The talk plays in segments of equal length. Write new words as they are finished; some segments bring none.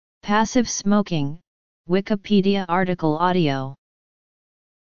Passive smoking, Wikipedia article audio.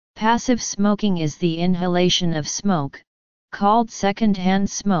 Passive smoking is the inhalation of smoke, called second-hand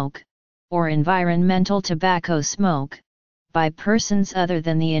smoke, or environmental tobacco smoke, by persons other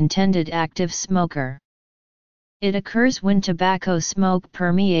than the intended active smoker. It occurs when tobacco smoke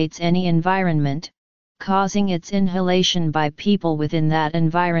permeates any environment, causing its inhalation by people within that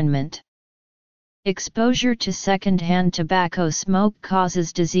environment. Exposure to second-hand tobacco smoke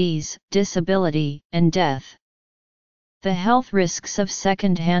causes disease, disability, and death. The health risks of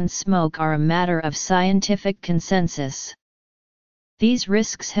second-hand smoke are a matter of scientific consensus. These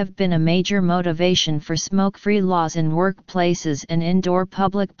risks have been a major motivation for smoke-free laws in workplaces and indoor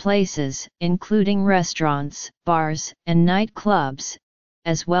public places, including restaurants, bars, and nightclubs,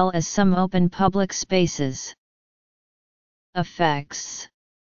 as well as some open public spaces. Effects.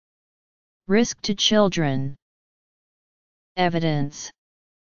 Risk to children. Evidence.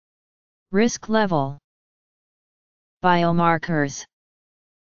 Risk level. Biomarkers.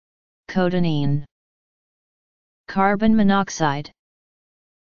 Cotinine. Carbon monoxide.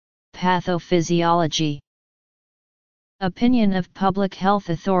 Pathophysiology. Opinion of public health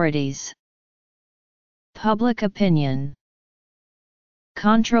authorities. Public opinion.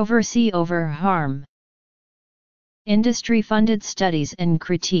 Controversy over harm. Industry-funded studies and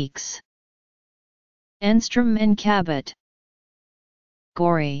critiques. Enstrom and Cabot.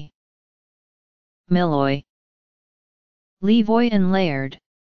 Gorey. Milloy. Levoy and Laird.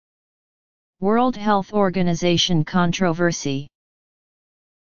 World Health Organization controversy.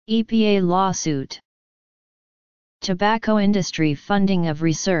 EPA lawsuit. Tobacco industry funding of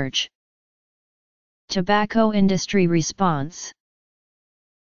research. Tobacco industry response.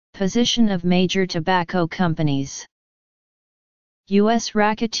 Position of major tobacco companies. U.S.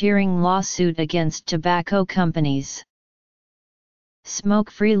 racketeering lawsuit against tobacco companies.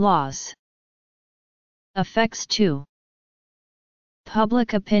 Smoke-free laws. Effects 2.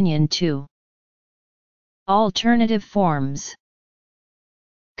 Public opinion 2. Alternative forms.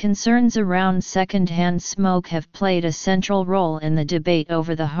 Concerns around second-hand smoke have played a central role in the debate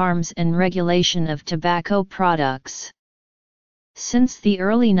over the harms and regulation of tobacco products. Since the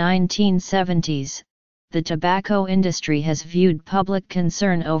early 1970s, the tobacco industry has viewed public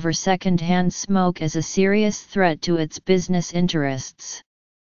concern over second-hand smoke as a serious threat to its business interests.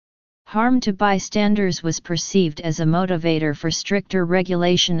 Harm to bystanders was perceived as a motivator for stricter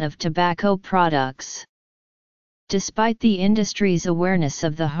regulation of tobacco products. Despite the industry's awareness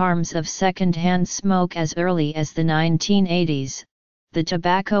of the harms of second-hand smoke as early as the 1980s, the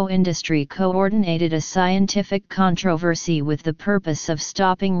tobacco industry coordinated a scientific controversy with the purpose of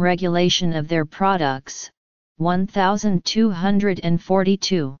stopping regulation of their products.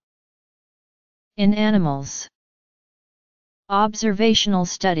 1242. In animals. Observational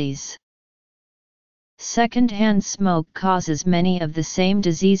studies. Second-hand smoke causes many of the same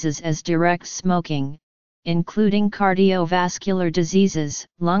diseases as direct smoking, including cardiovascular diseases,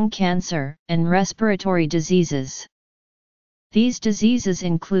 lung cancer, and respiratory diseases. These diseases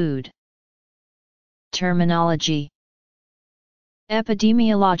include terminology.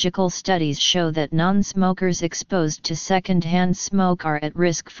 Epidemiological studies show that non-smokers exposed to second-hand smoke are at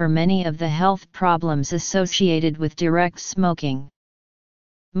risk for many of the health problems associated with direct smoking.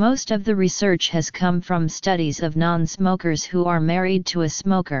 Most of the research has come from studies of non-smokers who are married to a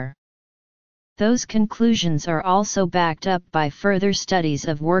smoker. Those conclusions are also backed up by further studies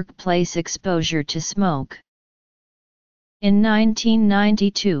of workplace exposure to smoke. In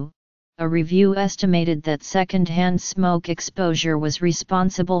 1992, a review estimated that second-hand smoke exposure was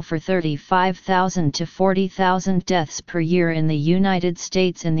responsible for 35,000 to 40,000 deaths per year in the United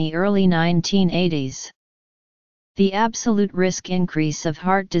States in the early 1980s. The absolute risk increase of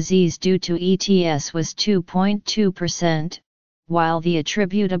heart disease due to ETS was 2.2%, while the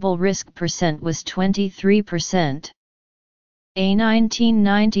attributable risk percent was 23%. A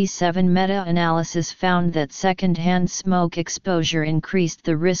 1997 meta-analysis found that second-hand smoke exposure increased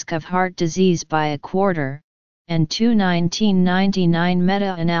the risk of heart disease by a quarter, and two 1999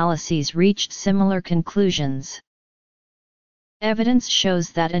 meta-analyses reached similar conclusions. Evidence shows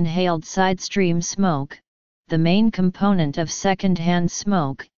that inhaled side-stream smoke, the main component of second-hand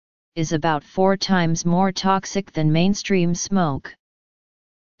smoke, is about 4 times more toxic than mainstream smoke.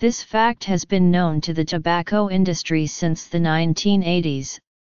 This fact has been known to the tobacco industry since the 1980s,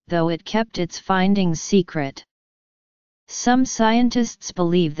 though it kept its findings secret. Some scientists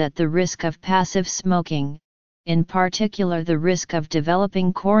believe that the risk of passive smoking, in particular the risk of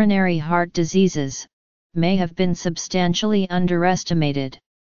developing coronary heart diseases, may have been substantially underestimated.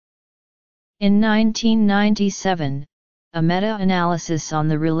 In 1997, a meta-analysis on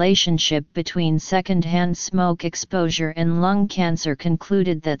the relationship between secondhand smoke exposure and lung cancer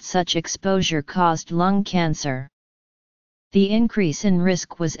concluded that such exposure caused lung cancer. The increase in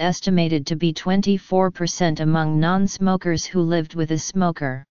risk was estimated to be 24% among non-smokers who lived with a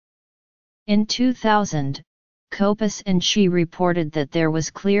smoker. In 2000, Kopis and Shi reported that there was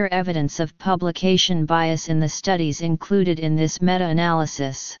clear evidence of publication bias in the studies included in this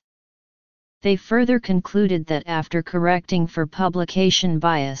meta-analysis. They further concluded that after correcting for publication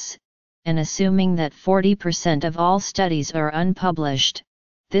bias, and assuming that 40% of all studies are unpublished,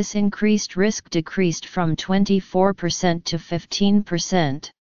 this increased risk decreased from 24% to 15%.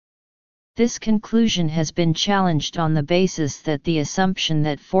 This conclusion has been challenged on the basis that the assumption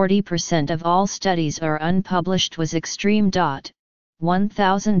that 40% of all studies are unpublished was extreme.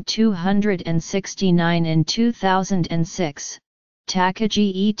 1269 in 2006,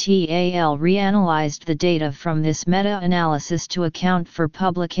 Takagi et al. Reanalyzed the data from this meta-analysis to account for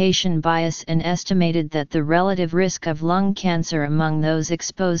publication bias and estimated that the relative risk of lung cancer among those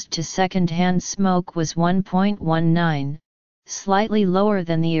exposed to secondhand smoke was 1.19, slightly lower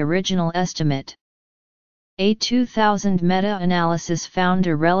than the original estimate. A 2000 meta-analysis found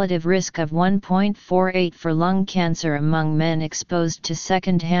a relative risk of 1.48 for lung cancer among men exposed to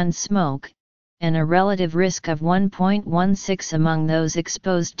secondhand smoke, and a relative risk of 1.16 among those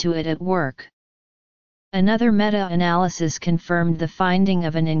exposed to it at work. Another meta-analysis confirmed the finding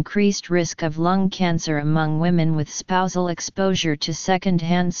of an increased risk of lung cancer among women with spousal exposure to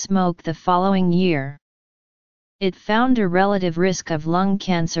secondhand smoke the following year. It found a relative risk of lung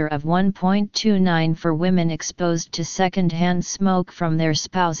cancer of 1.29 for women exposed to secondhand smoke from their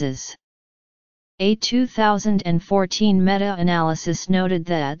spouses. A 2014 meta-analysis noted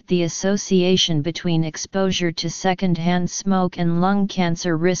that the association between exposure to secondhand smoke and lung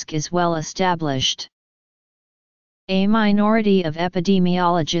cancer risk is well established. A minority of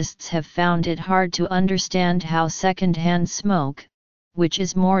epidemiologists have found it hard to understand how secondhand smoke, which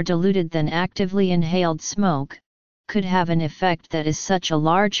is more diluted than actively inhaled smoke, could have an effect that is such a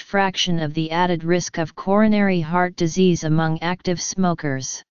large fraction of the added risk of coronary heart disease among active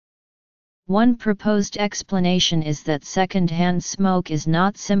smokers. One proposed explanation is that secondhand smoke is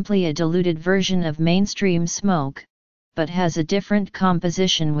not simply a diluted version of mainstream smoke, but has a different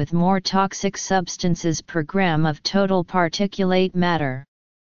composition with more toxic substances per gram of total particulate matter.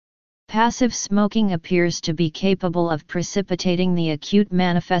 Passive smoking appears to be capable of precipitating the acute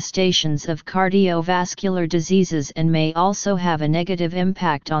manifestations of cardiovascular diseases and may also have a negative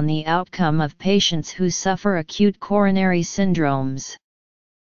impact on the outcome of patients who suffer acute coronary syndromes.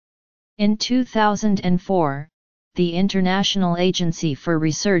 In 2004, the International Agency for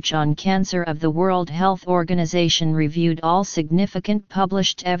Research on Cancer of the World Health Organization reviewed all significant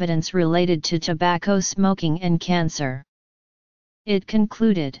published evidence related to tobacco smoking and cancer. It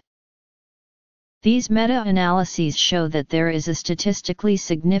concluded, these meta-analyses show that there is a statistically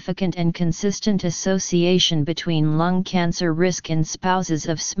significant and consistent association between lung cancer risk in spouses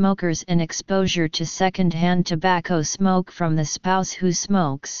of smokers and exposure to secondhand tobacco smoke from the spouse who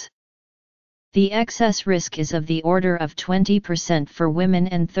smokes. The excess risk is of the order of 20% for women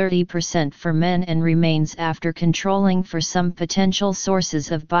and 30% for men and remains after controlling for some potential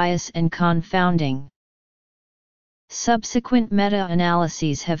sources of bias and confounding. Subsequent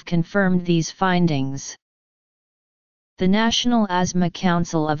meta-analyses have confirmed these findings. The National Asthma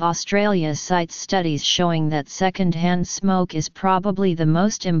Council of Australia cites studies showing that secondhand smoke is probably the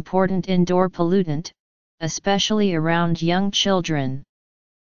most important indoor pollutant, especially around young children.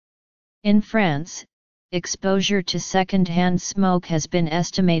 In France, exposure to secondhand smoke has been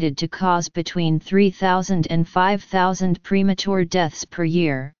estimated to cause between 3,000 and 5,000 premature deaths per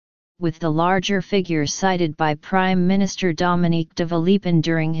year, with the larger figure cited by Prime Minister Dominique de Villepin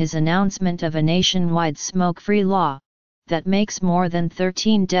during his announcement of a nationwide smoke-free law, that makes more than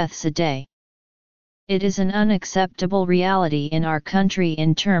 13 deaths a day. It is an unacceptable reality in our country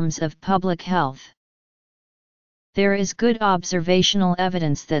in terms of public health. There is good observational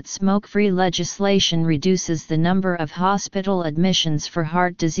evidence that smoke-free legislation reduces the number of hospital admissions for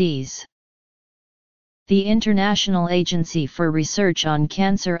heart disease. The International Agency for Research on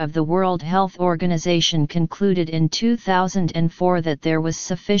Cancer of the World Health Organization concluded in 2004 that there was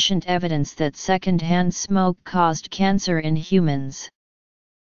sufficient evidence that secondhand smoke caused cancer in humans.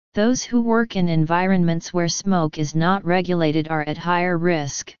 Those who work in environments where smoke is not regulated are at higher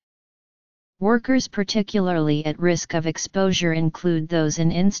risk. Workers particularly at risk of exposure include those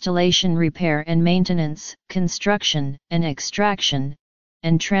in installation repair and maintenance, construction and extraction,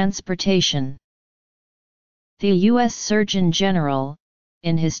 and transportation. The U.S. Surgeon General,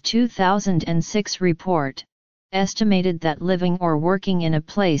 in his 2006 report, estimated that living or working in a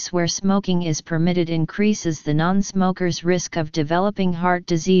place where smoking is permitted increases the non-smoker's risk of developing heart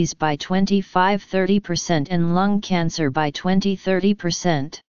disease by 25–30% and lung cancer by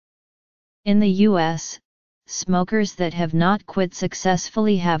 20–30%. In the U.S., smokers that have not quit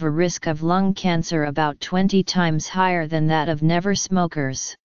successfully have a risk of lung cancer about 20 times higher than that of never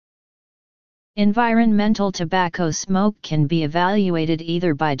smokers. Environmental tobacco smoke can be evaluated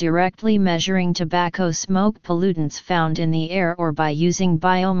either by directly measuring tobacco smoke pollutants found in the air or by using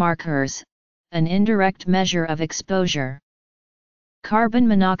biomarkers, an indirect measure of exposure. Carbon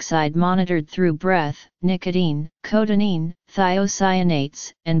monoxide monitored through breath, nicotine, cotinine,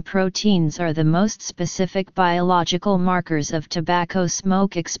 thiocyanates, and proteins are the most specific biological markers of tobacco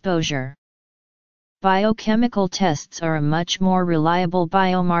smoke exposure. Biochemical tests are a much more reliable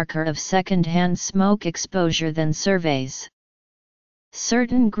biomarker of second-hand smoke exposure than surveys.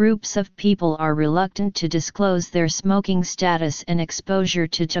 Certain groups of people are reluctant to disclose their smoking status and exposure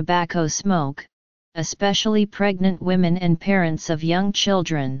to tobacco smoke, especially pregnant women and parents of young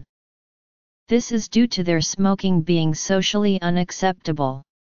children. This is due to their smoking being socially unacceptable.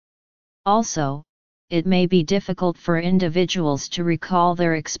 Also, it may be difficult for individuals to recall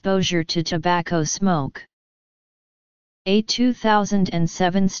their exposure to tobacco smoke. A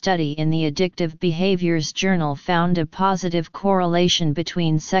 2007 study in the Addictive Behaviors Journal found a positive correlation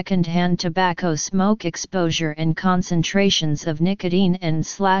between second-hand tobacco smoke exposure and concentrations of nicotine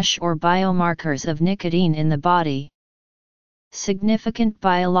and/or biomarkers of nicotine in the body. Significant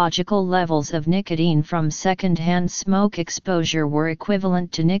biological levels of nicotine from second-hand smoke exposure were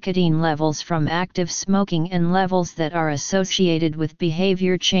equivalent to nicotine levels from active smoking and levels that are associated with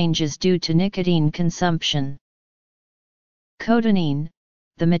behavior changes due to nicotine consumption. Cotinine,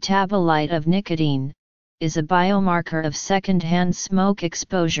 the metabolite of nicotine, is a biomarker of second-hand smoke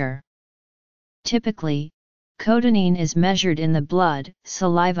exposure. Typically, cotinine is measured in the blood,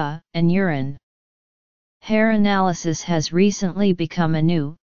 saliva, and urine. Hair analysis has recently become a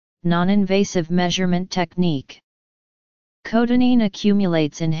new, non-invasive measurement technique. Cotinine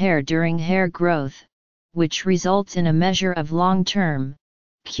accumulates in hair during hair growth, which results in a measure of long-term,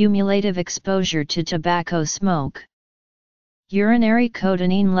 cumulative exposure to tobacco smoke. Urinary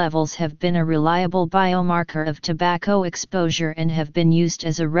cotinine levels have been a reliable biomarker of tobacco exposure and have been used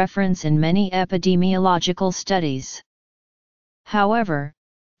as a reference in many epidemiological studies. However,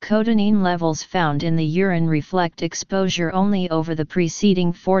 cotinine levels found in the urine reflect exposure only over the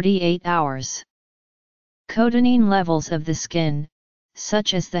preceding 48 hours. Cotinine levels of the skin,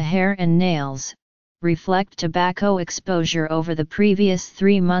 such as the hair and nails, reflect tobacco exposure over the previous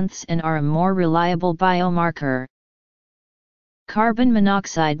 3 months and are a more reliable biomarker. Carbon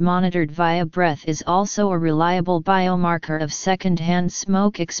monoxide monitored via breath is also a reliable biomarker of second-hand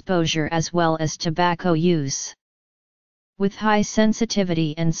smoke exposure as well as tobacco use. With high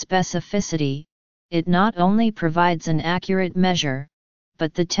sensitivity and specificity, it not only provides an accurate measure,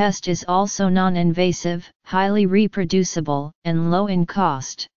 but the test is also non-invasive, highly reproducible, and low in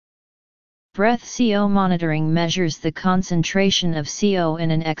cost. Breath CO monitoring measures the concentration of CO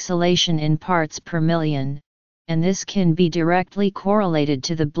in an exhalation in parts per million, and this can be directly correlated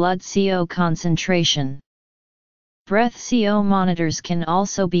to the blood CO concentration. Breath CO monitors can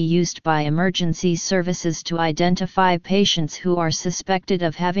also be used by emergency services to identify patients who are suspected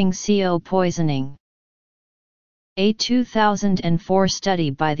of having CO poisoning. A 2004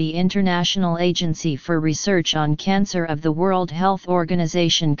 study by the International Agency for Research on Cancer of the World Health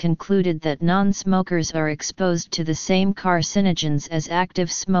Organization concluded that non-smokers are exposed to the same carcinogens as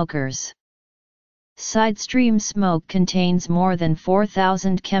active smokers. Side-stream smoke contains more than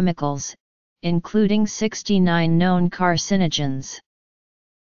 4,000 chemicals, including 69 known carcinogens.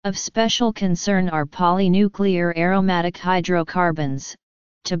 Of special concern are polynuclear aromatic hydrocarbons,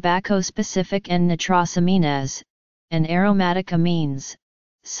 tobacco-specific N-nitrosamines, and aromatic amines,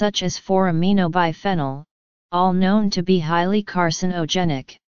 such as 4-aminobiphenyl, all known to be highly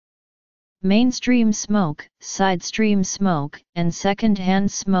carcinogenic. Mainstream smoke, side-stream smoke, and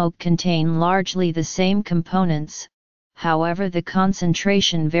second-hand smoke contain largely the same components. However, the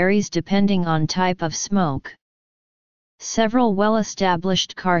concentration varies depending on type of smoke. Several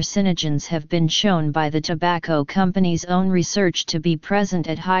well-established carcinogens have been shown by the tobacco company's own research to be present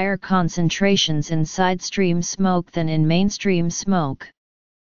at higher concentrations in side-stream smoke than in mainstream smoke.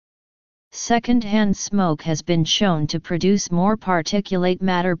 Second-hand smoke has been shown to produce more particulate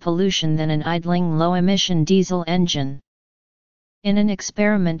matter pollution than an idling low-emission diesel engine. In an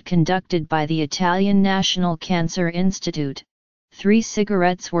experiment conducted by the Italian National Cancer Institute, 3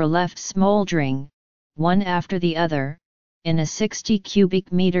 cigarettes were left smoldering, one after the other, in a 60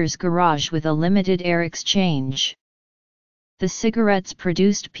 cubic meters garage with a limited air exchange. The cigarettes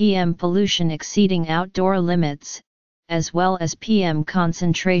produced PM pollution exceeding outdoor limits, as well as PM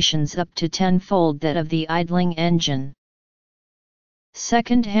concentrations up to 10-fold that of the idling engine.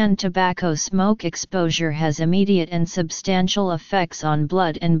 Second-hand tobacco smoke exposure has immediate and substantial effects on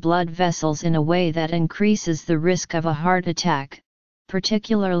blood and blood vessels in a way that increases the risk of a heart attack,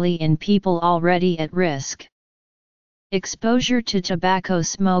 particularly in people already at risk. Exposure to tobacco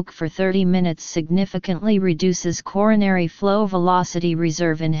smoke for 30 minutes significantly reduces coronary flow velocity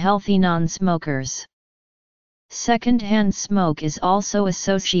reserve in healthy non-smokers. Second-hand smoke is also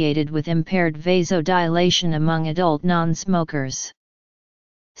associated with impaired vasodilation among adult non-smokers.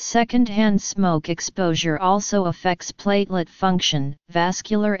 Second-hand smoke exposure also affects platelet function,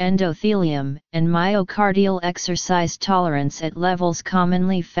 vascular endothelium, and myocardial exercise tolerance at levels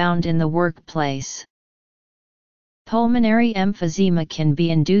commonly found in the workplace. Pulmonary emphysema can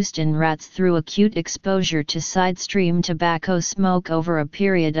be induced in rats through acute exposure to side-stream tobacco smoke over a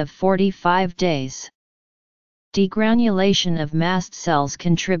period of 45 days. Degranulation of mast cells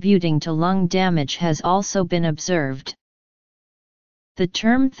contributing to lung damage has also been observed. The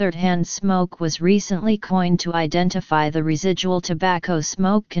term third-hand smoke was recently coined to identify the residual tobacco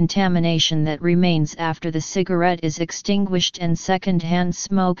smoke contamination that remains after the cigarette is extinguished and second-hand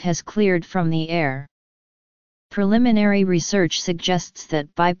smoke has cleared from the air. Preliminary research suggests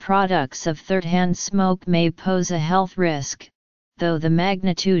that byproducts of third-hand smoke may pose a health risk, though the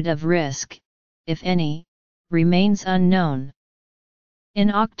magnitude of risk, if any, remains unknown. In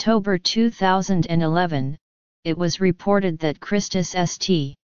October 2011, it was reported that Christus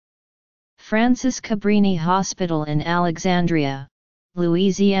St. Francis Cabrini Hospital in Alexandria,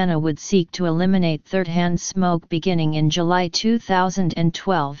 Louisiana would seek to eliminate third-hand smoke beginning in July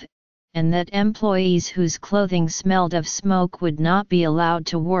 2012, and that employees whose clothing smelled of smoke would not be allowed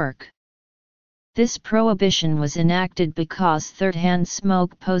to work. This prohibition was enacted because third-hand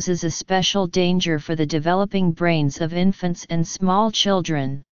smoke poses a special danger for the developing brains of infants and small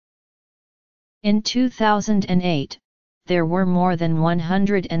children. In 2008, there were more than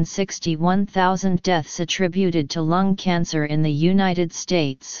 161,000 deaths attributed to lung cancer in the United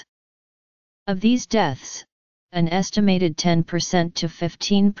States. Of these deaths, an estimated 10% to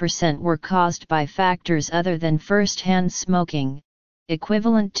 15% were caused by factors other than first-hand smoking,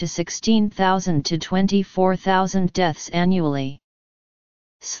 equivalent to 16,000 to 24,000 deaths annually.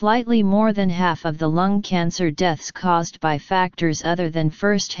 Slightly more than half of the lung cancer deaths caused by factors other than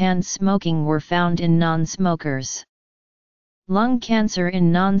first-hand smoking were found in non-smokers. Lung cancer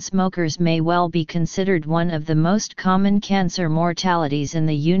in non-smokers may well be considered one of the most common cancer mortalities in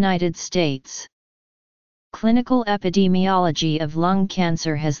the United States. Clinical epidemiology of lung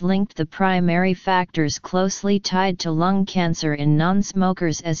cancer has linked the primary factors closely tied to lung cancer in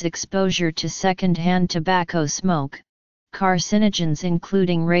non-smokers as exposure to second-hand tobacco smoke, carcinogens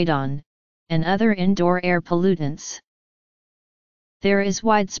including radon, and other indoor air pollutants. There is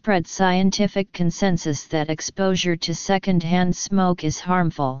widespread scientific consensus that exposure to second-hand smoke is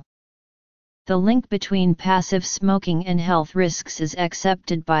harmful. The link between passive smoking and health risks is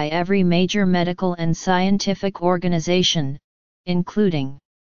accepted by every major medical and scientific organization, including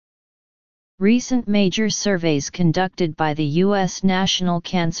recent major surveys conducted by the U.S. National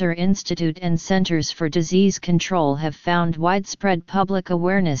Cancer Institute and Centers for Disease Control have found widespread public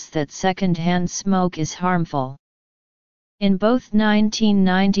awareness that second-hand smoke is harmful. In both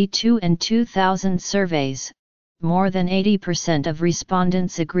 1992 and 2000 surveys, more than 80% of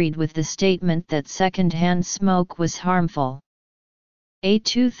respondents agreed with the statement that second-hand smoke was harmful. A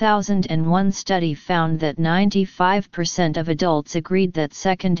 2001 study found that 95% of adults agreed that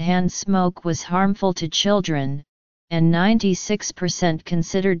second-hand smoke was harmful to children, and 96%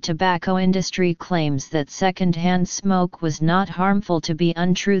 considered tobacco industry claims that second-hand smoke was not harmful to be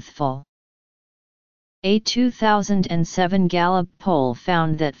untruthful. A 2007 Gallup poll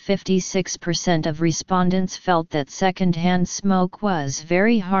found that 56% of respondents felt that second-hand smoke was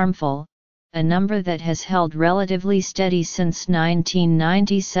very harmful, a number that has held relatively steady since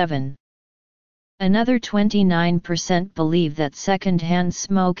 1997. Another 29% believe that second-hand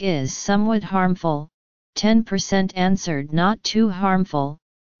smoke is somewhat harmful, 10% answered not too harmful,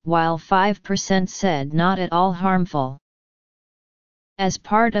 while 5% said not at all harmful. As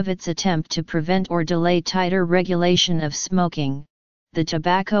part of its attempt to prevent or delay tighter regulation of smoking, the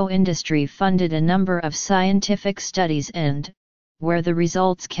tobacco industry funded a number of scientific studies and, where the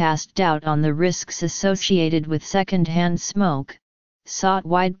results cast doubt on the risks associated with second-hand smoke, sought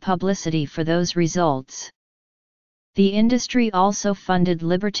wide publicity for those results. The industry also funded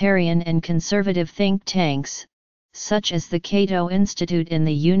libertarian and conservative think tanks, such as the Cato Institute in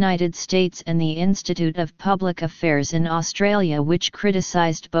the United States and the Institute of Public Affairs in Australia, which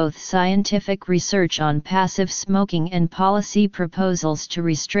criticized both scientific research on passive smoking and policy proposals to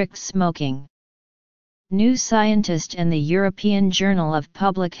restrict smoking. New Scientist and the European Journal of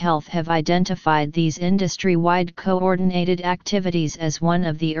Public Health have identified these industry-wide coordinated activities as one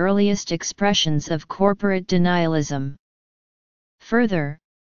of the earliest expressions of corporate denialism. Further,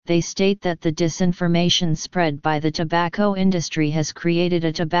 they state that the disinformation spread by the tobacco industry has created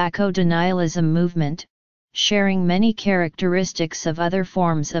a tobacco denialism movement, sharing many characteristics of other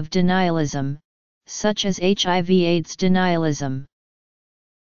forms of denialism, such as HIV/AIDS denialism.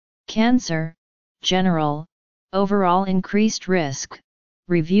 Cancer, general, overall increased risk.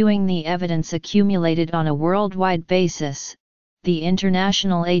 Reviewing the evidence accumulated on a worldwide basis, the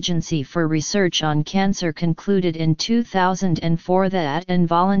International Agency for Research on Cancer concluded in 2004 that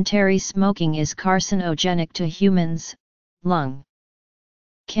involuntary smoking is carcinogenic to humans. Lung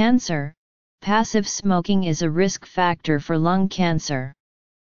cancer. Passive smoking is a risk factor for lung cancer.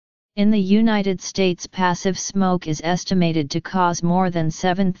 In the United States, passive smoke is estimated to cause more than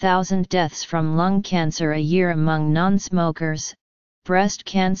 7,000 deaths from lung cancer a year among non-smokers. Breast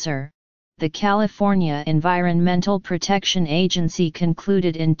cancer. The California Environmental Protection Agency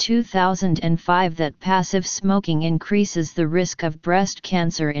concluded in 2005 that passive smoking increases the risk of breast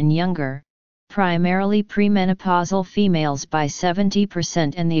cancer in younger, primarily premenopausal females by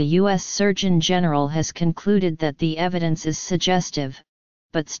 70%, and the U.S. Surgeon General has concluded that the evidence is suggestive,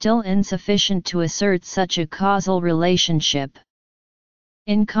 but still insufficient to assert such a causal relationship.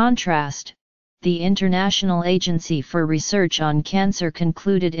 In contrast, the International Agency for Research on Cancer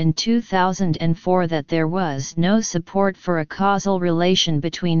concluded in 2004 that there was no support for a causal relation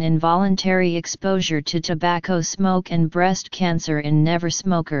between involuntary exposure to tobacco smoke and breast cancer in never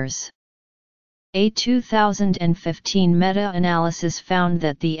smokers. A 2015 meta-analysis found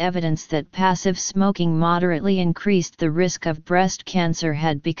that the evidence that passive smoking moderately increased the risk of breast cancer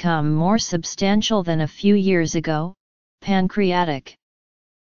had become more substantial than a few years ago. Pancreatic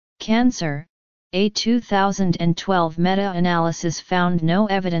cancer. A 2012 meta-analysis found no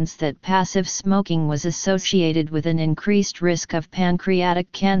evidence that passive smoking was associated with an increased risk of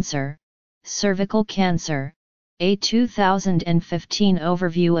pancreatic cancer. Cervical cancer. A 2015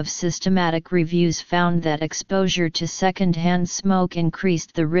 overview of systematic reviews found that exposure to second-hand smoke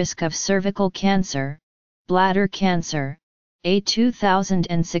increased the risk of cervical cancer. Bladder cancer. A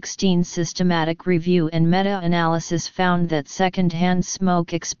 2016 systematic review and meta-analysis found that second-hand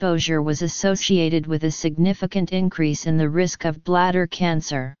smoke exposure was associated with a significant increase in the risk of bladder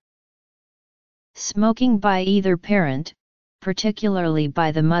cancer. Smoking by either parent, particularly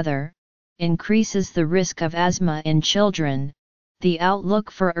by the mother, increases the risk of asthma in children. The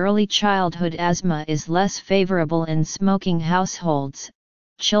outlook for early childhood asthma is less favorable in smoking households.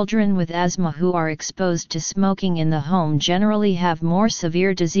 Children with asthma who are exposed to smoking in the home generally have more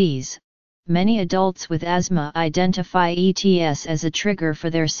severe disease. Many adults with asthma identify ETS as a trigger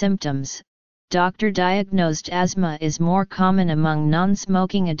for their symptoms. Doctor-diagnosed asthma is more common among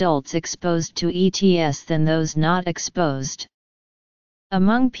non-smoking adults exposed to ETS than those not exposed.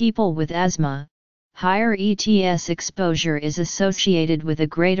 Among people with asthma, higher ETS exposure is associated with a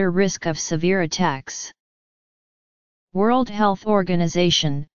greater risk of severe attacks. World Health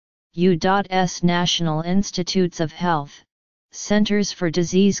Organization, U.S. National Institutes of Health, Centers for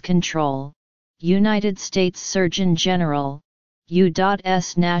Disease Control, United States Surgeon General,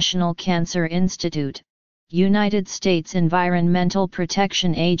 U.S. National Cancer Institute, United States Environmental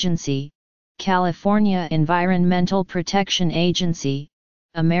Protection Agency, California Environmental Protection Agency,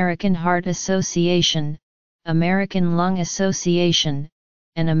 American Heart Association, American Lung Association,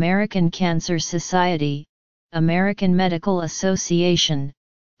 and American Cancer Society, American Medical Association,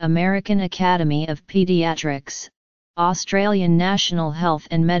 American Academy of Pediatrics, Australian National Health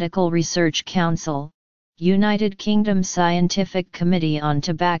and Medical Research Council, United Kingdom Scientific Committee on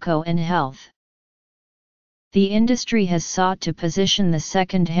Tobacco and Health. The industry has sought to position the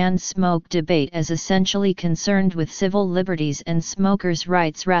second-hand smoke debate as essentially concerned with civil liberties and smokers'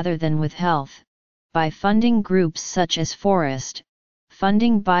 rights rather than with health, by funding groups such as Forest,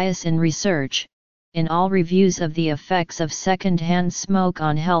 funding bias in research. In all reviews of the effects of second-hand smoke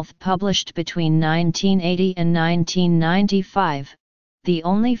on health published between 1980 and 1995, the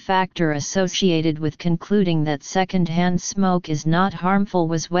only factor associated with concluding that second-hand smoke is not harmful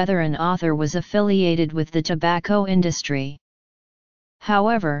was whether an author was affiliated with the tobacco industry.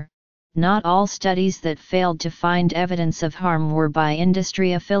 However, not all studies that failed to find evidence of harm were by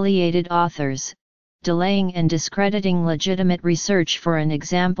industry-affiliated authors. delaying and discrediting legitimate research. For an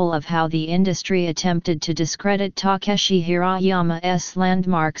example of how the industry attempted to discredit Takeshi Hirayama's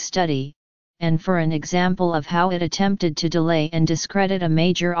landmark study, and for an example of how it attempted to delay and discredit a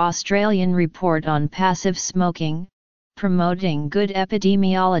major Australian report on passive smoking, promoting good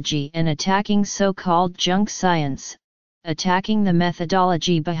epidemiology and attacking so-called junk science, attacking the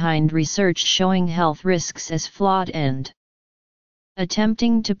methodology behind research showing health risks as flawed and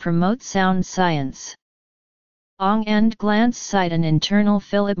attempting to promote sound science. Ong and Glantz cite an internal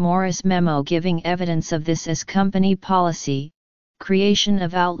Philip Morris memo giving evidence of this as company policy, creation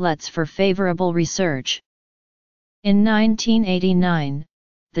of outlets for favorable research. In 1989,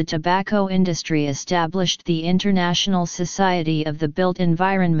 the tobacco industry established the International Society of the Built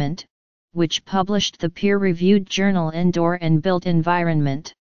Environment, which published the peer-reviewed journal Indoor and Built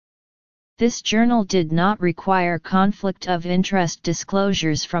Environment. This journal did not require conflict of interest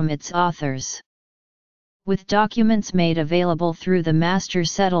disclosures from its authors. With documents made available through the master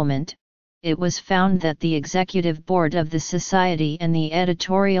settlement, it was found that the executive board of the society and the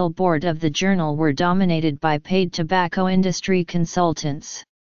editorial board of the journal were dominated by paid tobacco industry consultants.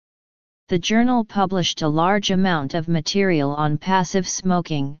 The journal published a large amount of material on passive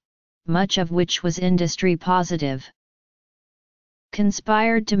smoking, much of which was industry positive.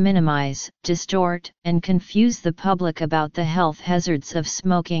 Conspired to minimize, distort, and confuse the public about the health hazards of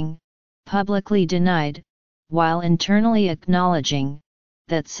smoking, publicly denied, while internally acknowledging,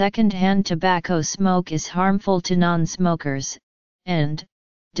 that second-hand tobacco smoke is harmful to non-smokers, and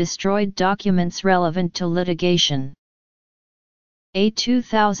destroyed documents relevant to litigation. A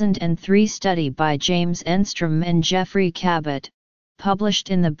 2003 study by James Enstrom and Geoffrey Cabot, published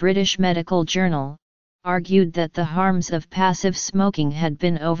in the British Medical Journal, argued that the harms of passive smoking had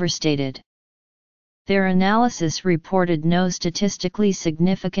been overstated. Their analysis reported no statistically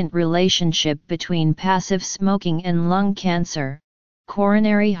significant relationship between passive smoking and lung cancer,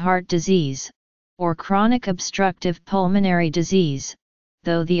 coronary heart disease, or chronic obstructive pulmonary disease,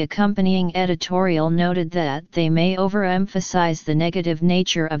 though the accompanying editorial noted that they may overemphasize the negative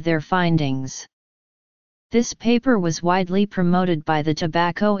nature of their findings. This paper was widely promoted by the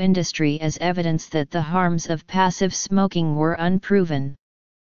tobacco industry as evidence that the harms of passive smoking were unproven.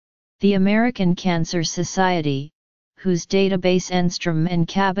 The American Cancer Society, whose database Enstrom and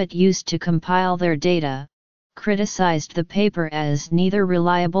Cabot used to compile their data, criticized the paper as neither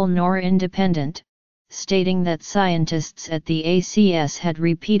reliable nor independent, stating that scientists at the ACS had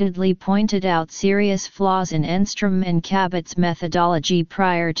repeatedly pointed out serious flaws in Enstrom and Cabot's methodology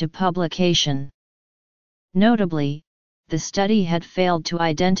prior to publication. Notably, the study had failed to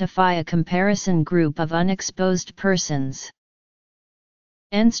identify a comparison group of unexposed persons.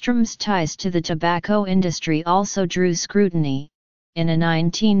 Enstrom's ties to the tobacco industry also drew scrutiny. In a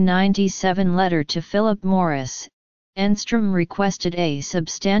 1997 letter to Philip Morris, Enstrom requested a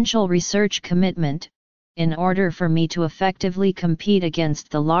substantial research commitment, in order for me to effectively compete against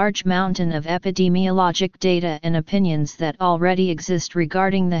the large mountain of epidemiologic data and opinions that already exist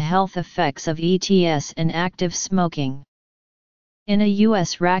regarding the health effects of ETS and active smoking. In a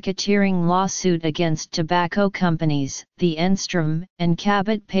U.S. racketeering lawsuit against tobacco companies, the Enstrom and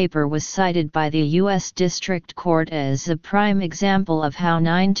Cabot paper was cited by the U.S. District Court as a prime example of how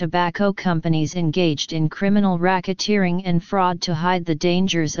 9 tobacco companies engaged in criminal racketeering and fraud to hide the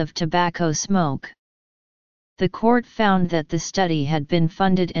dangers of tobacco smoke. The court found that the study had been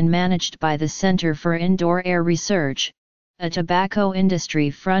funded and managed by the Center for Indoor Air Research, a tobacco industry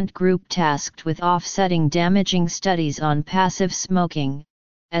front group tasked with offsetting damaging studies on passive smoking,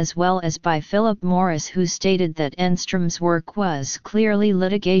 as well as by Philip Morris, who stated that Enstrom's work was clearly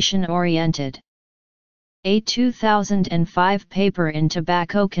litigation-oriented. A 2005 paper in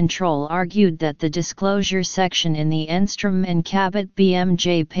Tobacco Control argued that the disclosure section in the Enstrom and Cabot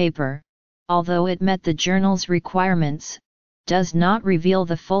BMJ paper, although it met the journal's requirements, does not reveal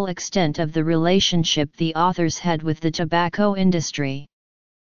the full extent of the relationship the authors had with the tobacco industry.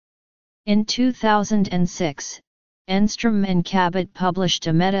 In 2006, Enstrom and Cabot published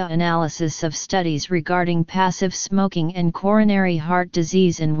a meta-analysis of studies regarding passive smoking and coronary heart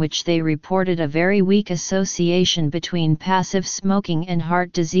disease, in which they reported a very weak association between passive smoking and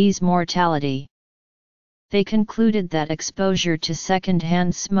heart disease mortality. They concluded that exposure to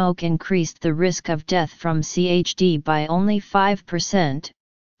second-hand smoke increased the risk of death from CHD by only 5%,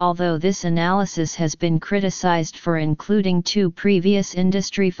 although this analysis has been criticized for including 2 previous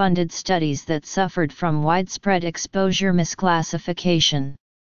industry-funded studies that suffered from widespread exposure misclassification.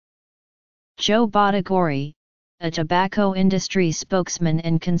 Joe Bottigori, a tobacco industry spokesman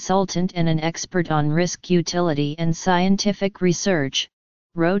and consultant and an expert on risk utility and scientific research,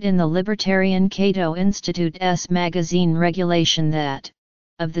 wrote in the libertarian Cato Institute's magazine Regulation that,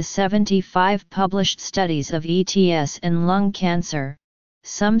 of the 75 published studies of ETS and lung cancer,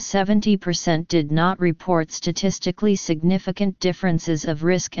 some 70% did not report statistically significant differences of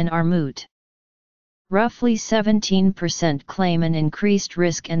risk and are moot. Roughly 17% claim an increased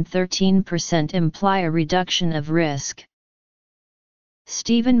risk and 13% imply a reduction of risk.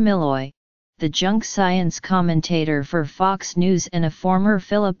 Stephen Milloy, the junk science commentator for Fox News and a former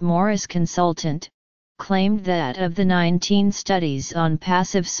Philip Morris consultant, claimed that of the 19 studies on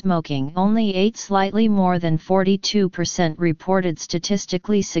passive smoking, only 8, slightly more than 42%, reported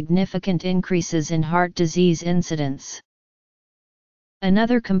statistically significant increases in heart disease incidence.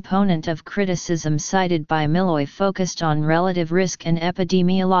 Another component of criticism cited by Milloy focused on relative risk and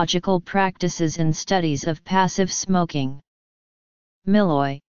epidemiological practices in studies of passive smoking.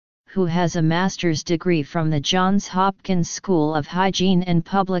 Milloy, who has a master's degree from the Johns Hopkins School of Hygiene and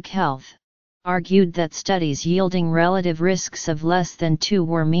Public Health, argued that studies yielding relative risks of less than 2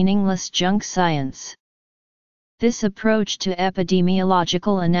 were meaningless junk science. This approach to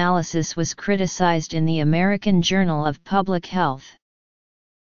epidemiological analysis was criticized in the American Journal of Public Health.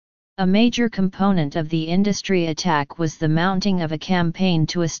 A major component of the industry attack was the mounting of a campaign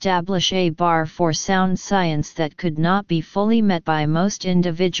to establish a bar for sound science that could not be fully met by most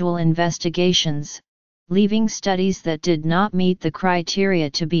individual investigations, leaving studies that did not meet the criteria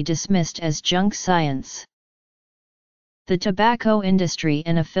to be dismissed as junk science. The tobacco industry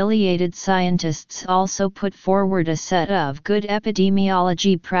and affiliated scientists also put forward a set of good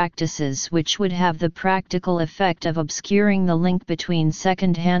epidemiology practices which would have the practical effect of obscuring the link between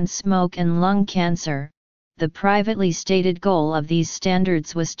secondhand smoke and lung cancer. The privately stated goal of these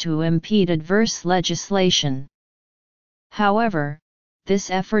standards was to impede adverse legislation. However,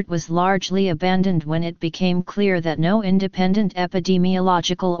 this effort was largely abandoned when it became clear that no independent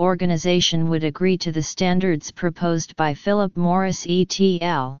epidemiological organization would agree to the standards proposed by Philip Morris et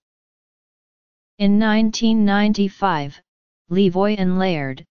al. In 1995, Levoy and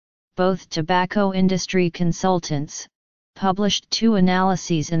Laird, both tobacco industry consultants, published 2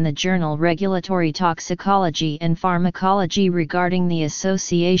 analyses in the journal Regulatory Toxicology and Pharmacology regarding the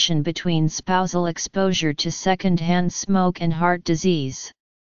association between spousal exposure to secondhand smoke and heart disease.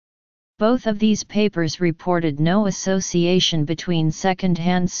 Both of these papers reported no association between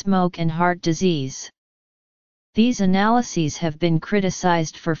secondhand smoke and heart disease. These analyses have been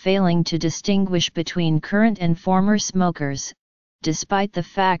criticized for failing to distinguish between current and former smokers, despite the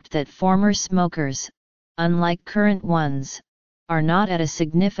fact that former smokers, unlike current ones, are not at a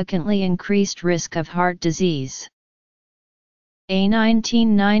significantly increased risk of heart disease. A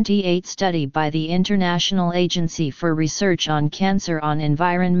 1998 study by the International Agency for Research on Cancer on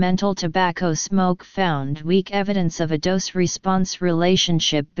environmental tobacco smoke found weak evidence of a dose-response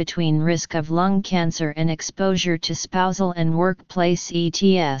relationship between risk of lung cancer and exposure to spousal and workplace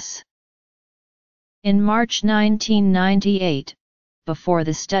ETS. In March 1998, before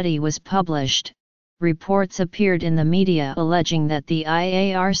the study was published, reports appeared in the media alleging that the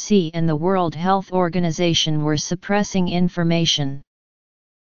IARC and the World Health Organization were suppressing information.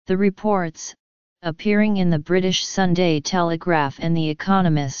 The reports, appearing in the British Sunday Telegraph and The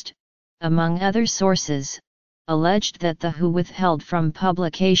Economist, among other sources, alleged that the WHO withheld from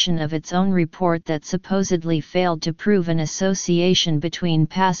publication of its own report that supposedly failed to prove an association between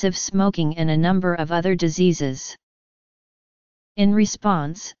passive smoking and a number of other diseases. In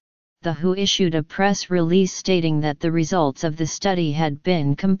response, the WHO issued a press release stating that the results of the study had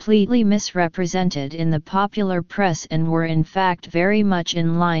been completely misrepresented in the popular press and were in fact very much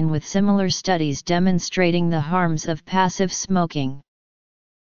in line with similar studies demonstrating the harms of passive smoking.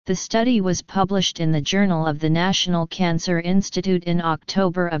 The study was published in the Journal of the National Cancer Institute in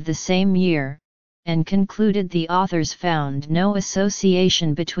October of the same year, and concluded the authors found no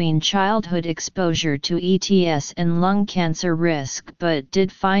association between childhood exposure to ETS and lung cancer risk but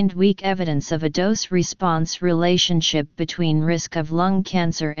did find weak evidence of a dose-response relationship between risk of lung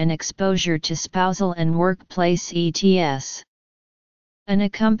cancer and exposure to spousal and workplace ETS. An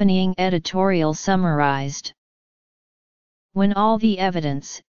accompanying editorial summarized: when all the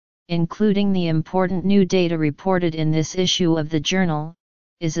evidence, including the important new data reported in this issue of the journal,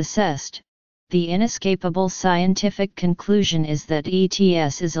 is assessed, the inescapable scientific conclusion is that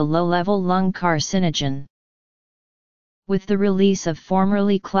ETS is a low-level lung carcinogen. With the release of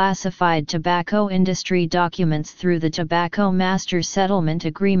formerly classified tobacco industry documents through the Tobacco Master Settlement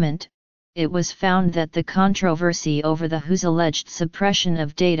Agreement, it was found that the controversy over the WHO's alleged suppression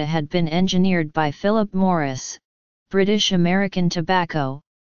of data had been engineered by Philip Morris, British American Tobacco,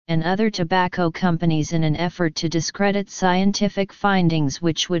 and other tobacco companies in an effort to discredit scientific findings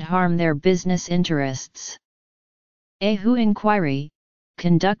which would harm their business interests. A WHO inquiry,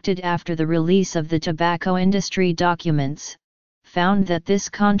 conducted after the release of the tobacco industry documents, found that this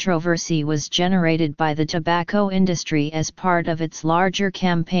controversy was generated by the tobacco industry as part of its larger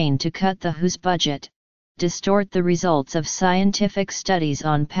campaign to cut the WHO's budget, distort the results of scientific studies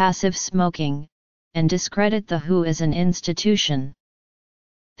on passive smoking, and discredit the WHO as an institution.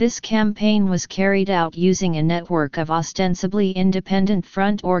 This campaign was carried out using a network of ostensibly independent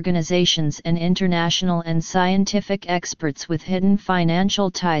front organizations and international and scientific experts with hidden financial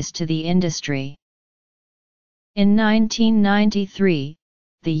ties to the industry. In 1993,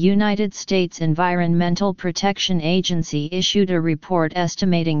 the United States Environmental Protection Agency issued a report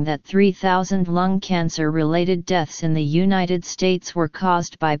estimating that 3,000 lung cancer-related deaths in the United States were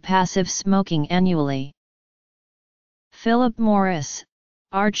caused by passive smoking annually. Philip Morris,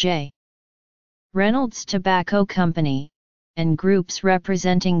 R.J. Reynolds Tobacco Company, and groups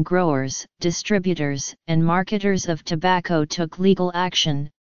representing growers, distributors, and marketers of tobacco took legal action,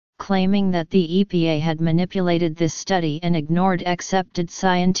 claiming that the EPA had manipulated this study and ignored accepted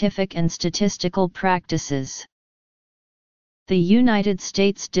scientific and statistical practices. The United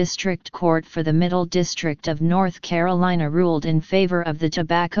States District Court for the Middle District of North Carolina ruled in favor of the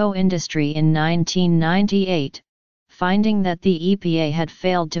tobacco industry in 1998, finding that the EPA had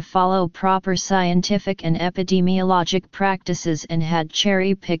failed to follow proper scientific and epidemiologic practices and had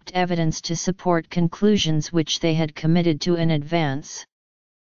cherry-picked evidence to support conclusions which they had committed to in advance.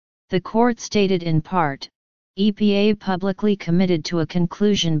 The court stated in part, EPA publicly committed to a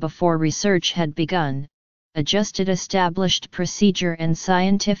conclusion before research had begun, adjusted established procedure and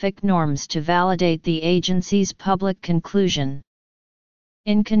scientific norms to validate the agency's public conclusion.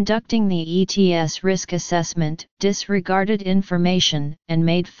 In conducting the ETS risk assessment, disregarded information and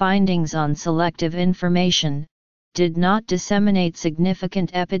made findings on selective information, did not disseminate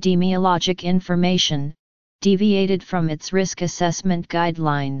significant epidemiologic information, deviated from its risk assessment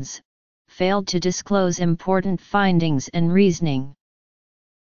guidelines, failed to disclose important findings and reasoning.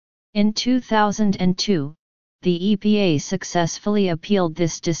 In 2002, the EPA successfully appealed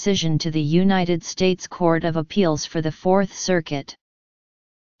this decision to the United States Court of Appeals for the Fourth Circuit.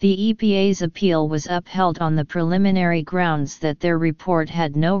 The EPA's appeal was upheld on the preliminary grounds that their report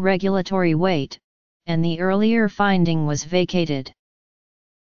had no regulatory weight, and the earlier finding was vacated.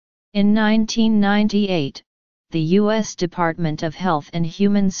 In 1998, the U.S. Department of Health and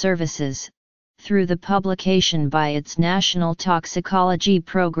Human Services, through the publication by its National Toxicology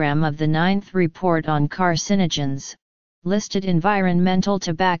Program of the Ninth Report on Carcinogens, listed environmental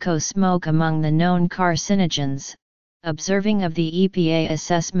tobacco smoke among the known carcinogens, observing of the EPA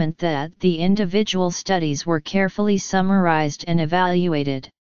assessment that the individual studies were carefully summarized and evaluated.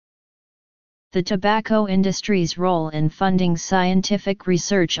 The tobacco industry's role in funding scientific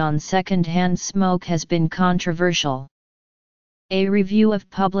research on second-hand smoke has been controversial. A review of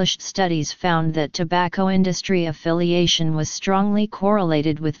published studies found that tobacco industry affiliation was strongly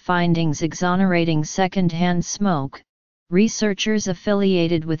correlated with findings exonerating second-hand smoke. Researchers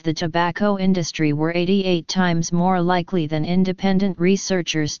affiliated with the tobacco industry were 88 times more likely than independent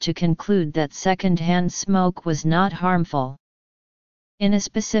researchers to conclude that second-hand smoke was not harmful. In a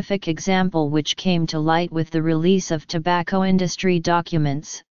specific example which came to light with the release of tobacco industry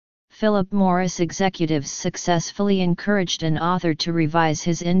documents, Philip Morris executives successfully encouraged an author to revise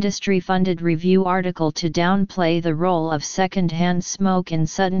his industry-funded review article to downplay the role of second-hand smoke in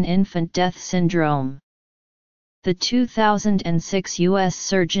sudden infant death syndrome. The 2006 U.S.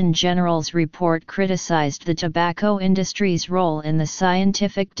 Surgeon General's report criticized the tobacco industry's role in the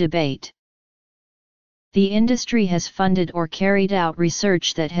scientific debate. The industry has funded or carried out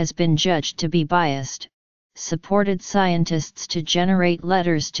research that has been judged to be biased, supported scientists to generate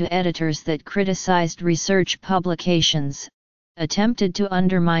letters to editors that criticized research publications, attempted to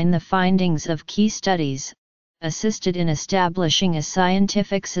undermine the findings of key studies, assisted in establishing a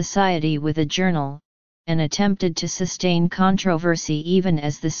scientific society with a journal, and attempted to sustain controversy even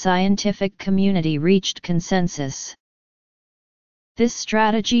as the scientific community reached consensus. This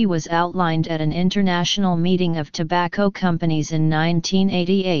strategy was outlined at an international meeting of tobacco companies in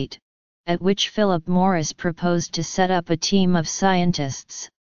 1988, at which Philip Morris proposed to set up a team of scientists,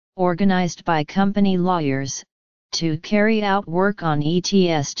 organized by company lawyers, to carry out work on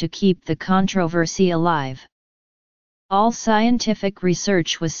ETS to keep the controversy alive. All scientific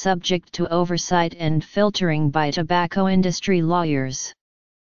research was subject to oversight and filtering by tobacco industry lawyers.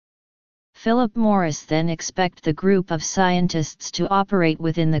 Philip Morris then expect the group of scientists to operate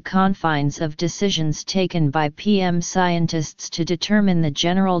within the confines of decisions taken by PM scientists to determine the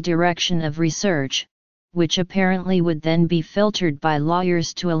general direction of research, which apparently would then be filtered by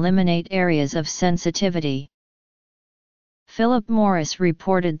lawyers to eliminate areas of sensitivity. Philip Morris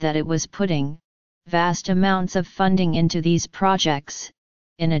reported that it was putting vast amounts of funding into these projects,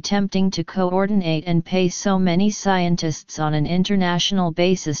 in attempting to coordinate and pay so many scientists on an international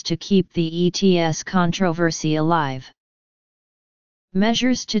basis to keep the ETS controversy alive.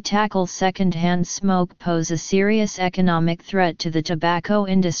 Measures to tackle second-hand smoke pose a serious economic threat to the tobacco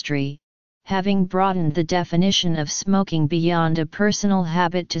industry, having broadened the definition of smoking beyond a personal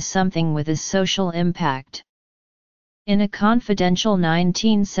habit to something with a social impact. In a confidential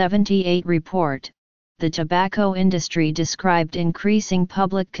 1978 report, the tobacco industry described increasing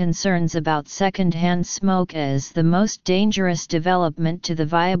public concerns about second-hand smoke as the most dangerous development to the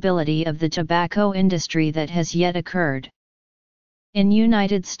viability of the tobacco industry that has yet occurred. In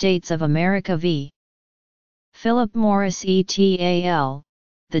United States of America v. Philip Morris et al.,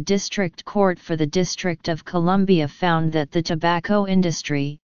 the District Court for the District of Columbia found that the tobacco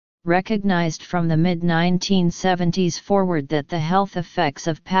industry, recognized from the mid-1970s forward that the health effects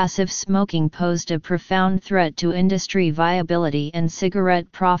of passive smoking posed a profound threat to industry viability and cigarette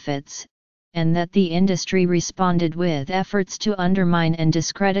profits, and that the industry responded with efforts to undermine and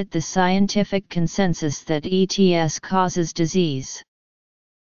discredit the scientific consensus that ETS causes disease.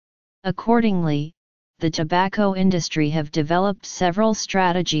 Accordingly, the tobacco industry have developed several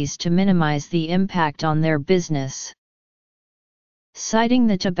strategies to minimize the impact on their business. Citing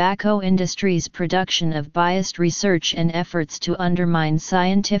the tobacco industry's production of biased research and efforts to undermine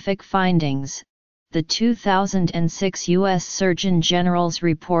scientific findings, the 2006 U.S. Surgeon General's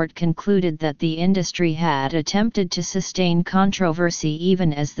report concluded that the industry had attempted to sustain controversy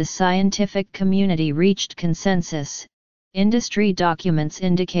even as the scientific community reached consensus. Industry documents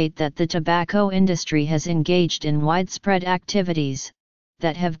indicate that the tobacco industry has engaged in widespread activities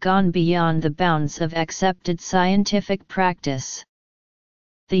that have gone beyond the bounds of accepted scientific practice.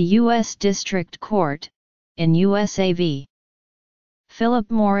 The U.S. District Court, in USA v.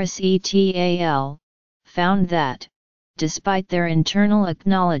 Philip Morris et al., found that, despite their internal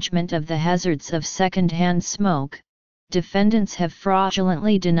acknowledgement of the hazards of second-hand smoke, defendants have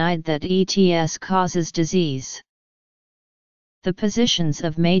fraudulently denied that ETS causes disease. The positions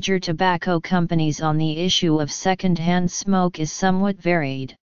of major tobacco companies on the issue of second-hand smoke is somewhat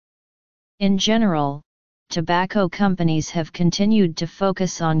varied. In general, tobacco companies have continued to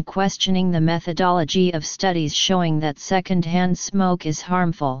focus on questioning the methodology of studies showing that second-hand smoke is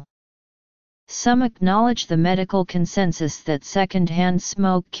harmful. Some acknowledge the medical consensus that second-hand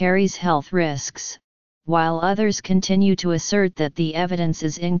smoke carries health risks, while others continue to assert that the evidence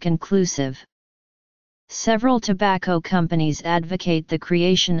is inconclusive. Several tobacco companies advocate the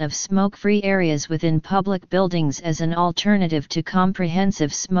creation of smoke-free areas within public buildings as an alternative to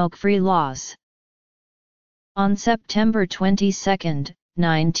comprehensive smoke-free laws. On September 22,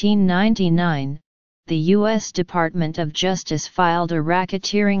 1999, the U.S. Department of Justice filed a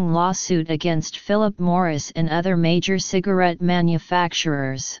racketeering lawsuit against Philip Morris and other major cigarette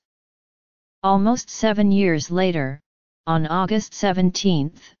manufacturers. Almost 7 years later, on August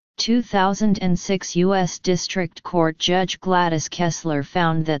 17, 2006, U.S. District Court Judge Gladys Kessler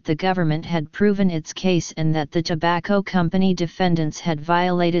found that the government had proven its case and that the tobacco company defendants had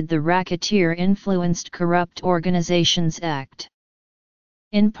violated the Racketeer Influenced Corrupt Organizations Act.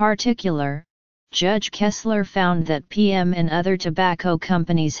 In particular, Judge Kessler found that PM and other tobacco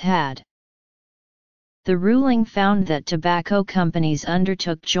companies had. The ruling found that tobacco companies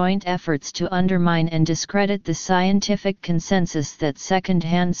undertook joint efforts to undermine and discredit the scientific consensus that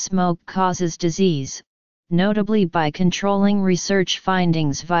second-hand smoke causes disease, notably by controlling research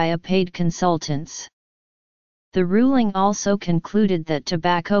findings via paid consultants. The ruling also concluded that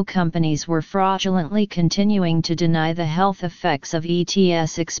tobacco companies were fraudulently continuing to deny the health effects of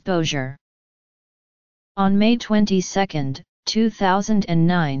ETS exposure. On May 22,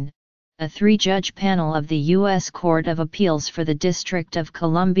 2009, a 3-judge panel of the U.S. Court of Appeals for the District of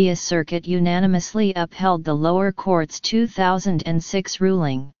Columbia Circuit unanimously upheld the lower court's 2006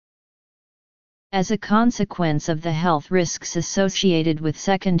 ruling. As a consequence of the health risks associated with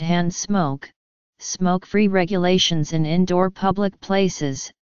second-hand smoke, smoke-free regulations in indoor public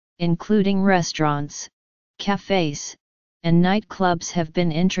places, including restaurants, cafes, and nightclubs have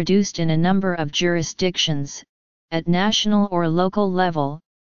been introduced in a number of jurisdictions, at national or local level,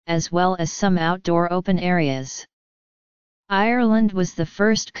 as well as some outdoor open areas. Ireland was the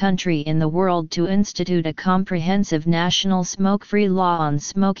first country in the world to institute a comprehensive national smoke-free law on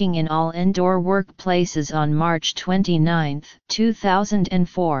smoking in all indoor workplaces on March 29,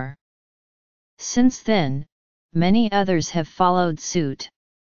 2004. Since then, many others have followed suit.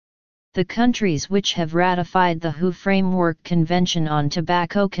 The countries which have ratified the WHO Framework Convention on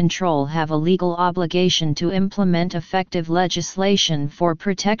Tobacco Control have a legal obligation to implement effective legislation for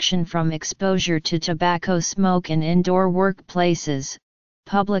protection from exposure to tobacco smoke in indoor workplaces,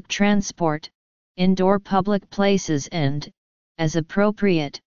 public transport, indoor public places and, as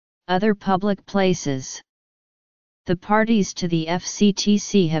appropriate, other public places. The parties to the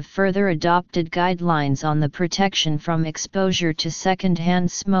FCTC have further adopted guidelines on the protection from exposure to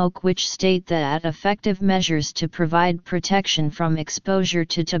second-hand smoke which state that effective measures to provide protection from exposure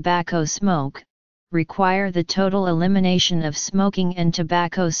to tobacco smoke require the total elimination of smoking and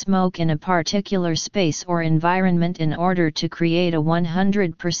tobacco smoke in a particular space or environment in order to create a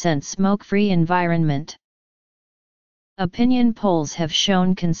 100% smoke-free environment. Opinion polls have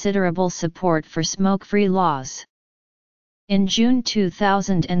shown considerable support for smoke-free laws. In June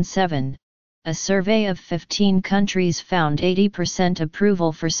 2007, a survey of 15 countries found 80%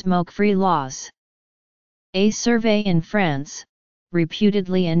 approval for smoke-free laws. A survey in France,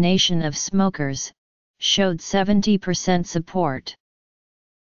 reputedly a nation of smokers, showed 70% support.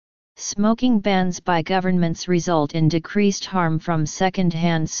 Smoking bans by governments result in decreased harm from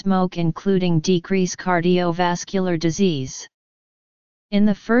second-hand smoke, including decreased cardiovascular disease. In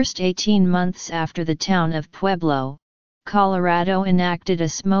the first 18 months after the town of Pueblo, Colorado enacted a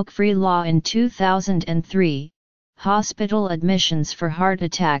smoke-free law in 2003, hospital admissions for heart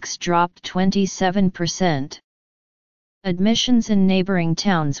attacks dropped 27%. Admissions in neighboring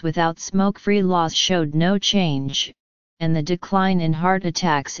towns without smoke-free laws showed no change, and the decline in heart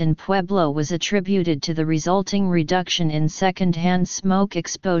attacks in Pueblo was attributed to the resulting reduction in second-hand smoke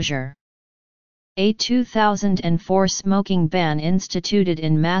exposure. A 2004 smoking ban instituted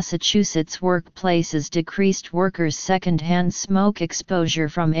in Massachusetts workplaces decreased workers' second-hand smoke exposure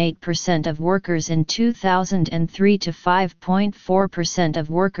from 8% of workers in 2003 to 5.4% of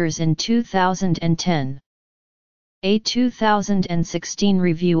workers in 2010. A 2016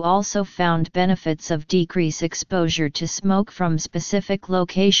 review also found benefits of decreased exposure to smoke from specific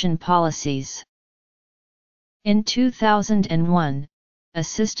location policies. In 2001, a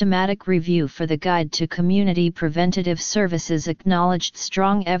systematic review for the Guide to Community Preventative Services acknowledged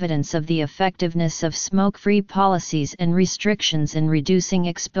strong evidence of the effectiveness of smoke-free policies and restrictions in reducing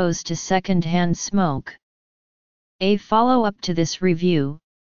exposure to second-hand smoke. A follow-up to this review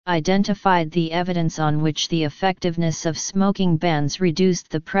identified the evidence on which the effectiveness of smoking bans reduced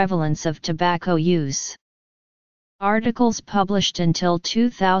the prevalence of tobacco use. Articles published until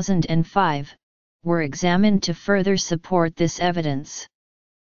 2005 were examined to further support this evidence.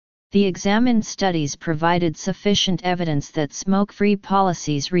 The examined studies provided sufficient evidence that smoke-free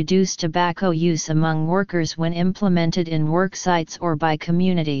policies reduce tobacco use among workers when implemented in work sites or by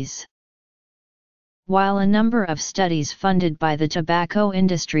communities. While a number of studies funded by the tobacco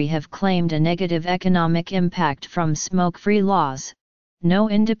industry have claimed a negative economic impact from smoke-free laws, no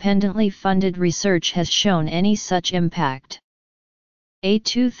independently funded research has shown any such impact. A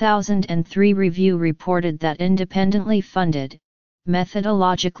 2003 review reported that independently funded,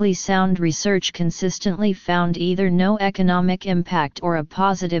 methodologically sound research consistently found either no economic impact or a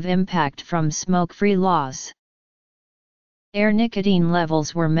positive impact from smoke-free laws. Air nicotine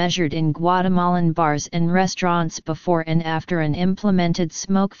levels were measured in Guatemalan bars and restaurants before and after an implemented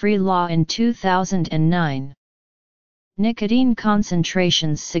smoke-free law in 2009. Nicotine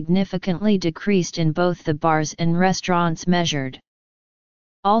concentrations significantly decreased in both the bars and restaurants measured.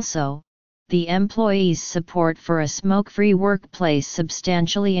 Also, the employees' support for a smoke-free workplace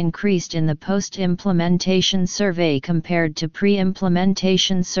substantially increased in the post-implementation survey compared to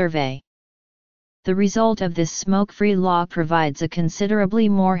pre-implementation survey. The result of this smoke-free law provides a considerably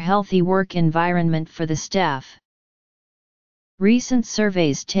more healthy work environment for the staff. Recent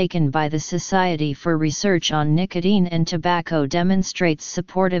surveys taken by the Society for Research on Nicotine and Tobacco demonstrates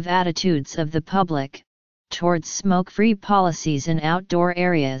supportive attitudes of the public towards smoke-free policies in outdoor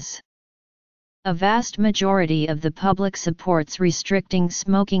areas. A vast majority of the public supports restricting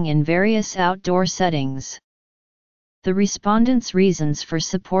smoking in various outdoor settings. The respondents' reasons for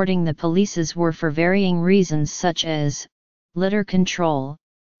supporting the policies were for varying reasons such as litter control,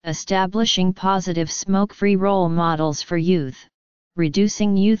 establishing positive smoke-free role models for youth,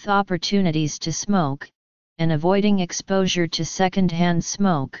 reducing youth opportunities to smoke, and avoiding exposure to second-hand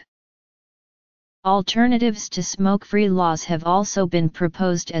smoke. Alternatives to smoke-free laws have also been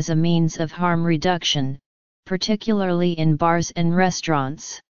proposed as a means of harm reduction, particularly in bars and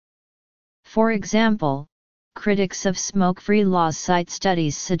restaurants. For example, critics of smoke-free laws cite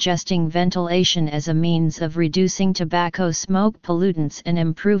studies suggesting ventilation as a means of reducing tobacco smoke pollutants and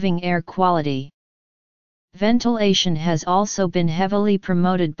improving air quality. Ventilation has also been heavily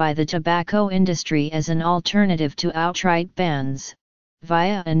promoted by the tobacco industry as an alternative to outright bans,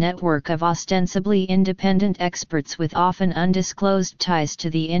 via a network of ostensibly independent experts with often undisclosed ties to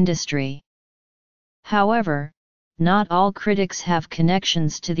the industry. However, not all critics have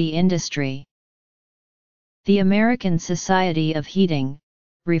connections to the industry. The American Society of Heating,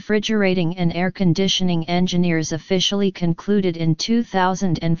 Refrigerating and Air Conditioning Engineers officially concluded in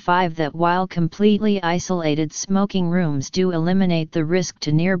 2005 that while completely isolated smoking rooms do eliminate the risk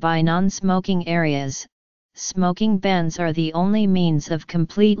to nearby non-smoking areas, smoking bans are the only means of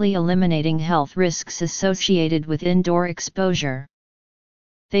completely eliminating health risks associated with indoor exposure.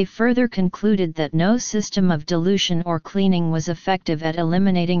 They further concluded that no system of dilution or cleaning was effective at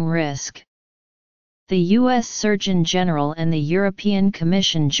eliminating risk. The U.S. Surgeon General and the European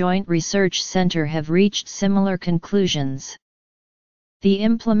Commission Joint Research Center have reached similar conclusions. The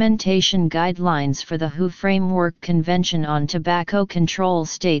implementation guidelines for the WHO Framework Convention on Tobacco Control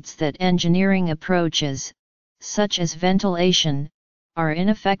states that engineering approaches, such as ventilation, are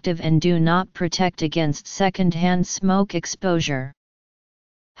ineffective and do not protect against second-hand smoke exposure.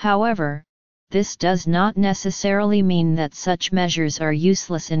 However, this does not necessarily mean that such measures are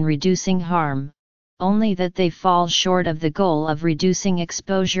useless in reducing harm, only that they fall short of the goal of reducing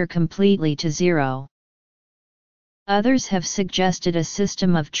exposure completely to zero. Others have suggested a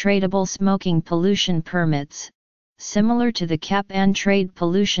system of tradable smoking pollution permits, similar to the cap-and-trade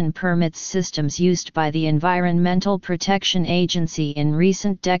pollution permits systems used by the Environmental Protection Agency in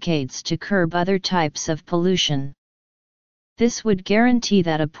recent decades to curb other types of pollution. This would guarantee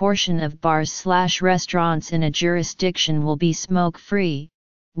that a portion of bars/restaurants in a jurisdiction will be smoke-free,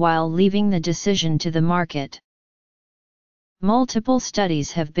 while leaving the decision to the market. Multiple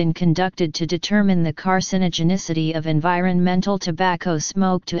studies have been conducted to determine the carcinogenicity of environmental tobacco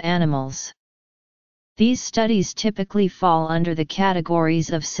smoke to animals. These studies typically fall under the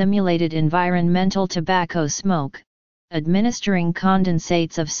categories of simulated environmental tobacco smoke, administering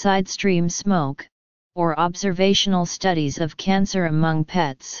condensates of side-stream smoke, or observational studies of cancer among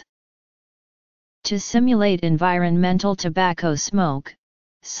pets. To simulate environmental tobacco smoke,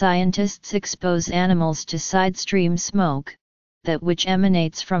 scientists expose animals to side-stream smoke, that which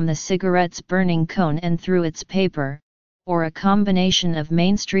emanates from the cigarette's burning cone and through its paper, or a combination of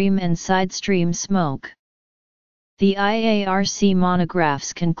mainstream and side-stream smoke. The IARC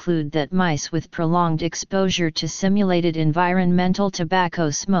monographs conclude that mice with prolonged exposure to simulated environmental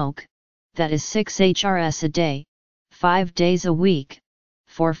tobacco smoke, that is 6 HRS a day, 5 days a week,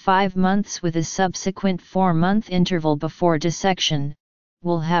 for 5 months with a subsequent 4-month interval before dissection,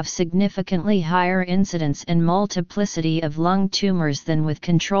 will have significantly higher incidence and multiplicity of lung tumors than with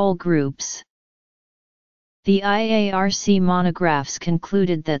control groups. The IARC monographs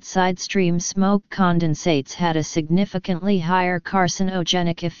concluded that side-stream smoke condensates had a significantly higher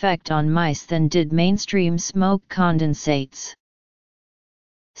carcinogenic effect on mice than did mainstream smoke condensates.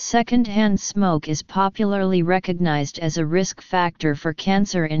 Second-hand smoke is popularly recognized as a risk factor for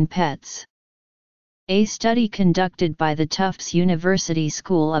cancer in pets. A study conducted by the Tufts University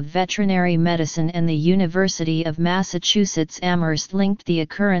School of Veterinary Medicine and the University of Massachusetts Amherst linked the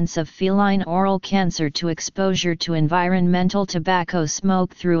occurrence of feline oral cancer to exposure to environmental tobacco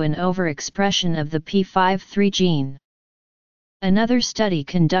smoke through an overexpression of the p53 gene. Another study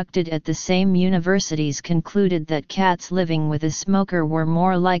conducted at the same universities concluded that cats living with a smoker were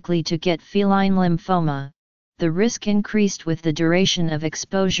more likely to get feline lymphoma. The risk increased with the duration of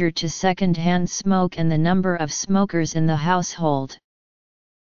exposure to second-hand smoke and the number of smokers in the household.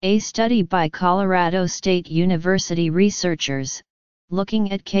 A study by Colorado State University researchers,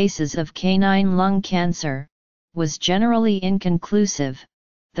 looking at cases of canine lung cancer, was generally inconclusive,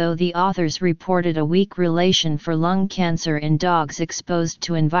 though the authors reported a weak relation for lung cancer in dogs exposed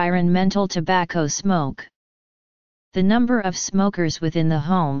to environmental tobacco smoke. The number of smokers within the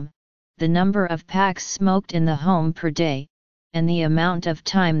home, the number of packs smoked in the home per day, and the amount of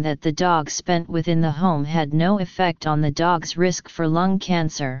time that the dog spent within the home had no effect on the dog's risk for lung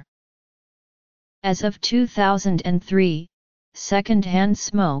cancer. As of 2003, second-hand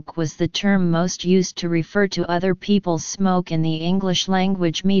smoke was the term most used to refer to other people's smoke in the English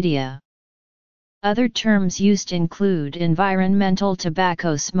language media. Other terms used include environmental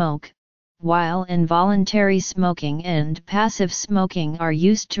tobacco smoke, while involuntary smoking and passive smoking are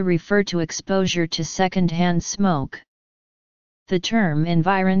used to refer to exposure to second-hand smoke. The term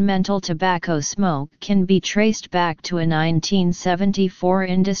environmental tobacco smoke can be traced back to a 1974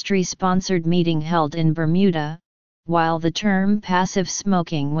 industry-sponsored meeting held in Bermuda, while the term passive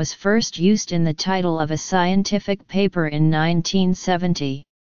smoking was first used in the title of a scientific paper in 1970.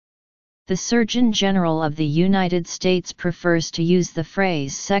 The Surgeon General of the United States prefers to use the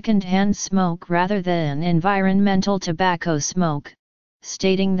phrase second-hand smoke rather than environmental tobacco smoke,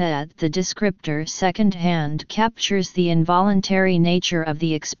 stating that the descriptor second-hand captures the involuntary nature of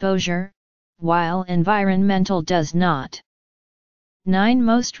the exposure, while environmental does not. 9.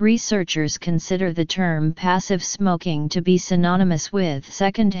 Most researchers consider the term passive smoking to be synonymous with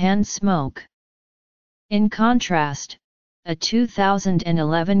second-hand smoke. In contrast, a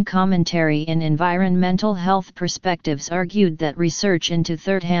 2011 commentary in Environmental Health Perspectives argued that research into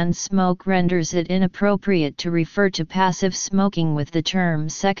third-hand smoke renders it inappropriate to refer to passive smoking with the term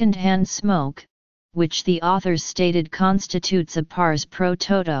second-hand smoke, which the authors stated constitutes a pars pro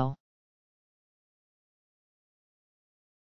toto.